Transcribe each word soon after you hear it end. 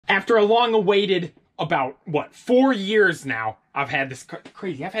After a long-awaited, about, what, 4 years now, I've had this car,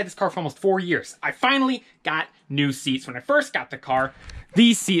 crazy, I've had this car for almost 4 years. I finally got new seats. When I first got the car,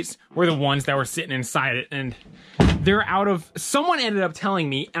 these seats were the ones that were sitting inside it, and they're out of, someone ended up telling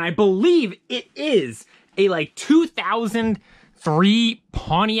me, and I believe it is a, like, 2003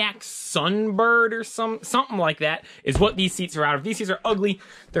 Pontiac Sunbird or something like that is what these seats are out of. These seats are ugly,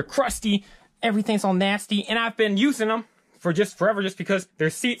 they're crusty, everything's all nasty, and I've been using them for just forever just because they're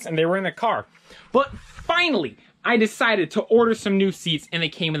seats and they were in the car. But finally, I decided to order some new seats and they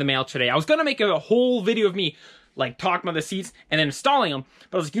came in the mail today. I was gonna make a whole video of me like talking about the seats and then installing them,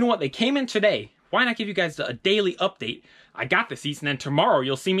 but I was like, you know what, they came in today. Why not give you guys a daily update? I got the seats and then tomorrow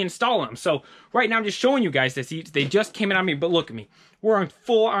you'll see me installing them. So right now I'm just showing you guys the seats. They just came in on me, but look at me. We're on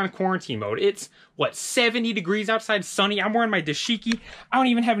full on quarantine mode. It's what, 70 degrees outside, sunny. I'm wearing my dashiki. I don't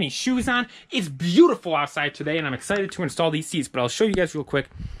even have any shoes on. It's beautiful outside today and I'm excited to install these seats, but I'll show you guys real quick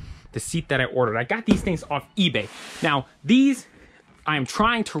the seat that I ordered. I got these things off eBay. Now these I'm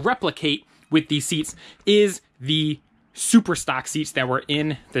trying to replicate with these seats is the super stock seats that were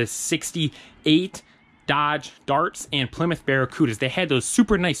in the 68 Dodge Darts and Plymouth Barracudas. They had those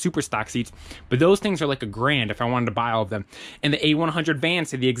super nice super stock seats, but those things are like $1,000 if I wanted to buy all of them. And the A100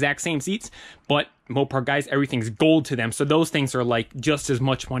 vans had the exact same seats, but Mopar guys, everything's gold to them. So those things are like just as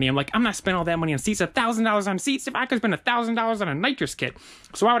much money. I'm like, I'm not spending all that money on seats, $1,000 on seats. If I could spend $1,000 on a nitrous kit,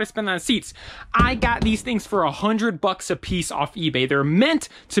 so why would I spend that on seats? I got these things for $100 a piece off eBay. They're meant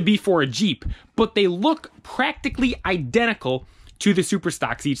to be for a Jeep, but they look practically identical to the super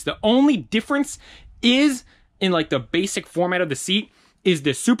stock seats. The only difference is in like the basic format of the seat is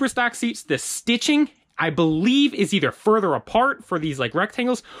the super stock seats, the stitching I believe is either further apart for these like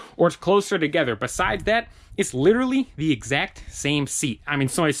rectangles or it's closer together. Besides that, it's literally the exact same seat. I mean,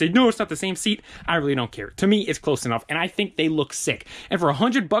 somebody said, no, it's not the same seat. I really don't care. To me, it's close enough and I think they look sick. And for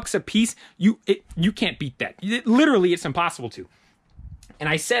 $100 a piece, you can't beat that. Literally, it's impossible to. And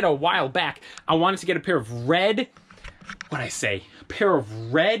I said a while back, I wanted to get a pair of red, a pair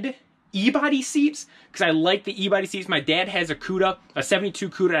of red E-body seats, because I like the E-body seats. My dad has a Cuda, a 72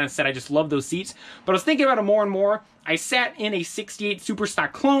 Cuda, and I said I just love those seats. But I was thinking about it more and more. I sat in a 68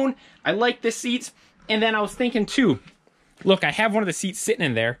 Superstock clone. I like the seats. And then I was thinking too, look, I have one of the seats sitting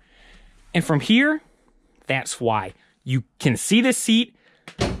in there. And from here, that's why. You can see the seat,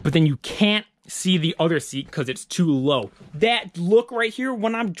 but then you can't see the other seat because it's too low. That look right here,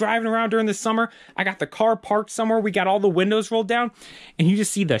 when I'm driving around during the summer, I got the car parked somewhere, we got all the windows rolled down, and you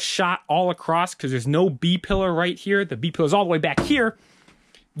just see the shot all across because there's no B-pillar right here. The B-pillar's all the way back here.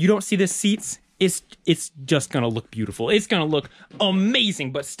 You don't see the seats. It's just gonna look beautiful. It's gonna look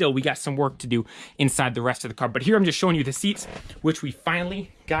amazing, but still, we got some work to do inside the rest of the car. But here I'm just showing you the seats, which we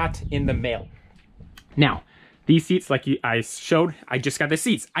finally got in the mail. Now, these seats, like I showed, I just got the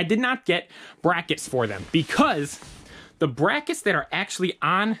seats. I did not get brackets for them because the brackets that are actually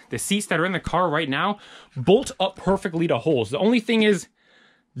on the seats that are in the car right now bolt up perfectly to holes. The only thing is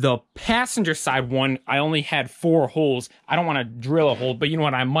the passenger side one, I only had 4 holes. I don't want to drill a hole, but you know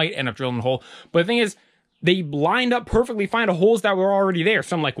what? I might end up drilling a hole. But the thing is, they lined up perfectly fine to holes that were already there.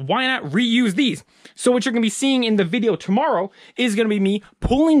 So I'm like, why not reuse these? So what you're going to be seeing in the video tomorrow is going to be me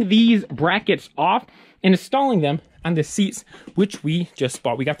pulling these brackets off and installing them on the seats, which we just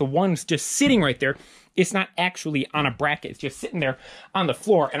bought. We got the ones just sitting right there. It's not actually on a bracket. It's just sitting there on the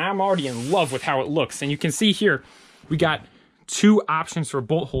floor, and I'm already in love with how it looks. And you can see here, we got 2 options for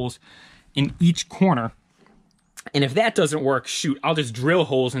bolt holes in each corner. And if that doesn't work, shoot, I'll just drill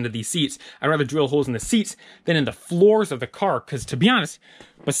holes into these seats. I'd rather drill holes in the seats than in the floors of the car, because to be honest,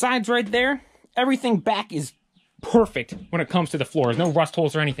 besides right there, everything back is perfect when it comes to the floors. No rust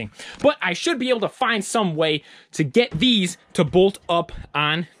holes or anything. But I should be able to find some way to get these to bolt up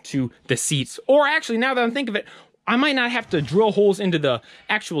onto the seats. Or actually, now that I'm thinking of it, I might not have to drill holes into the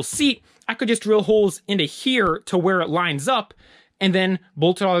actual seat. I could just drill holes into here to where it lines up and then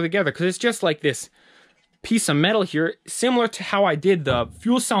bolt it all together, because it's just like this piece of metal here, similar to how I did the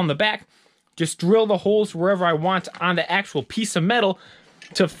fuel cell in the back. Just drill the holes wherever I want on the actual piece of metal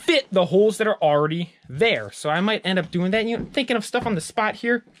to fit the holes that are already there. So I might end up doing that. You know, thinking of stuff on the spot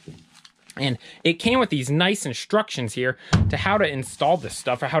here. And it came with these nice instructions here to how to install this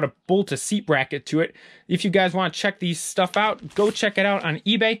stuff or how to bolt a seat bracket to it. If you guys want to check these stuff out, go check it out on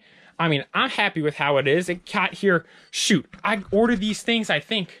eBay. I mean, I'm happy with how it is. It got here, shoot, I ordered these things, I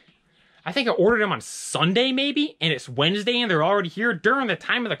think I ordered them on Sunday maybe, and it's Wednesday and they're already here during the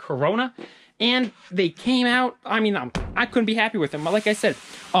time of the Corona. And they came out, I mean, I couldn't be happy with them. Like I said,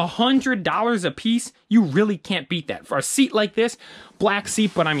 $100 a piece, you really can't beat that. For a seat like this, black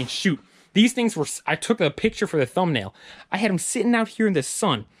seat, but I mean, shoot. These things were, I took a picture for the thumbnail. I had them sitting out here in the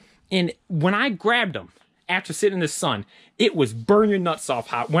sun. And when I grabbed them after sitting in the sun, it was burn your nuts off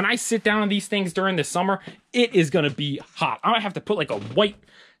hot. When I sit down on these things during the summer, it is gonna be hot. I might have to put like a white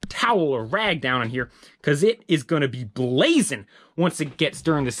towel or rag down in here because it is gonna be blazing once it gets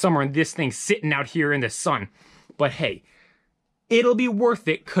during the summer and this thing's sitting out here in the sun. But hey, it'll be worth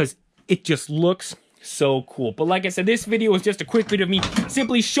it because it just looks so cool. But like I said, this video was just a quick video of me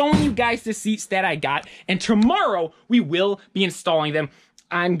simply showing you guys the seats that I got, and tomorrow we will be installing them.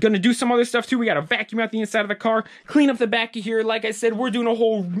 I'm gonna do some other stuff too. We gotta vacuum out the inside of the car, clean up the back of here. Like I said, we're doing a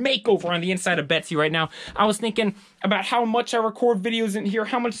whole makeover on the inside of Betsy right now. I was thinking about how much I record videos in here,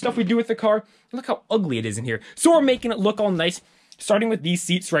 how much stuff we do with the car. Look how ugly it is in here. So we're making it look all nice, starting with these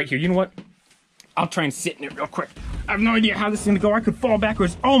seats right here. You know what? I'll try and sit in it real quick. I have no idea how this is gonna go. I could fall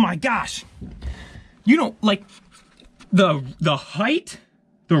backwards. Oh my gosh. You know, like the height,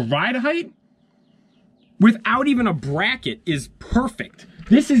 the ride height, without even a bracket is perfect.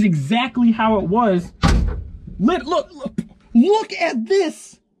 This is exactly how it was. Look at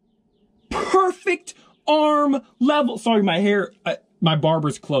this. Perfect arm level. Sorry, my hair, my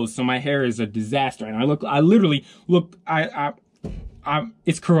barber's closed, so my hair is a disaster. And I literally look,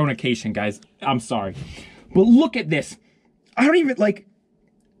 it's Corona-cation, guys. I'm sorry. But look at this. I don't even, like,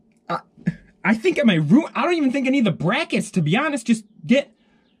 I think at my room, I don't even think I need the brackets, to be honest. Just get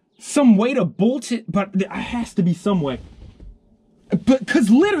some way to bolt it, but there has to be some way. But, cause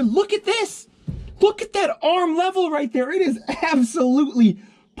literally, look at this. Look at that arm level right there. It is absolutely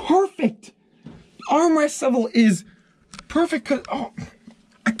perfect. Armrest level is perfect. Cause, oh,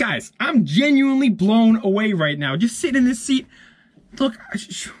 guys, I'm genuinely blown away right now. Just sitting in this seat. Look,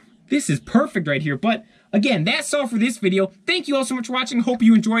 this is perfect right here. But again, that's all for this video. Thank you all so much for watching. Hope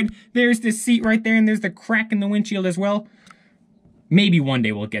you enjoyed. There's this seat right there, and there's the crack in the windshield as well. Maybe one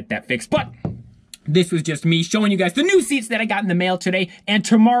day we'll get that fixed, but this was just me showing you guys the new seats that I got in the mail today, and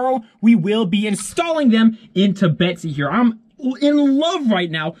tomorrow we will be installing them into Betsy here. I'm in love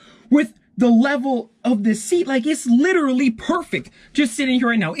right now with the level of this seat. Like, it's literally perfect just sitting here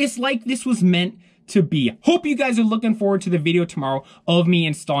right now. It's like this was meant to be. Hope you guys are looking forward to the video tomorrow of me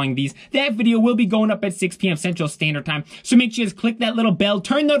installing these. That video will be going up at 6 p.m. Central Standard Time, so make sure you just click that little bell,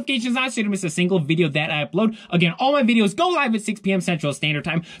 turn notifications on so you don't miss a single video that I upload. Again, all my videos go live at 6 p.m. Central Standard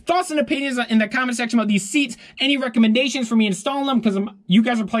Time. Thoughts and opinions in the comment section about these seats. Any recommendations for me installing them, because you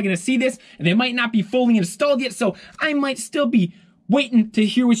guys are probably going to see this and they might not be fully installed yet, so I might still be waiting to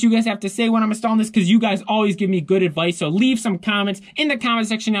hear what you guys have to say when I'm installing this, because you guys always give me good advice. So leave some comments in the comment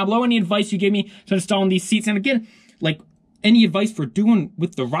section down below, any advice you give me to installing these seats. And again, like, any advice for doing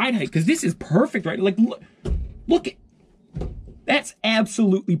with the ride height, because this is perfect, right? Like, look at, that's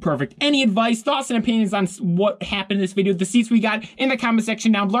absolutely perfect. Any advice, thoughts, and opinions on what happened in this video, the seats we got, in the comment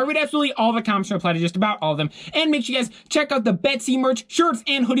section down below. I read absolutely all the comments and reply to just about all of them. And make sure you guys check out the Betsy merch. Shirts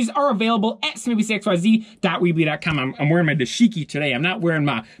and hoodies are available at samabcxyz.weebly.com. I'm wearing my dashiki today. I'm not wearing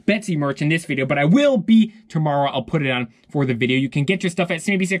my Betsy merch in this video, but I will be tomorrow. I'll put it on for the video. You can get your stuff at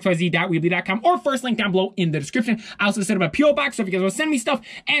samabcxyz.weebly.com or first link down below in the description. I also set up a P.O. box, so if you guys want to send me stuff,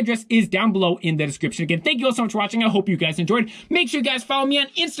 address is down below in the description. Again, thank you all so much for watching. I hope you guys enjoyed. Make sure you guys follow me on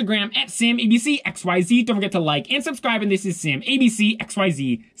Instagram at SamABCXYZ. Don't forget to like and subscribe. And this is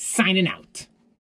SamABCXYZ signing out.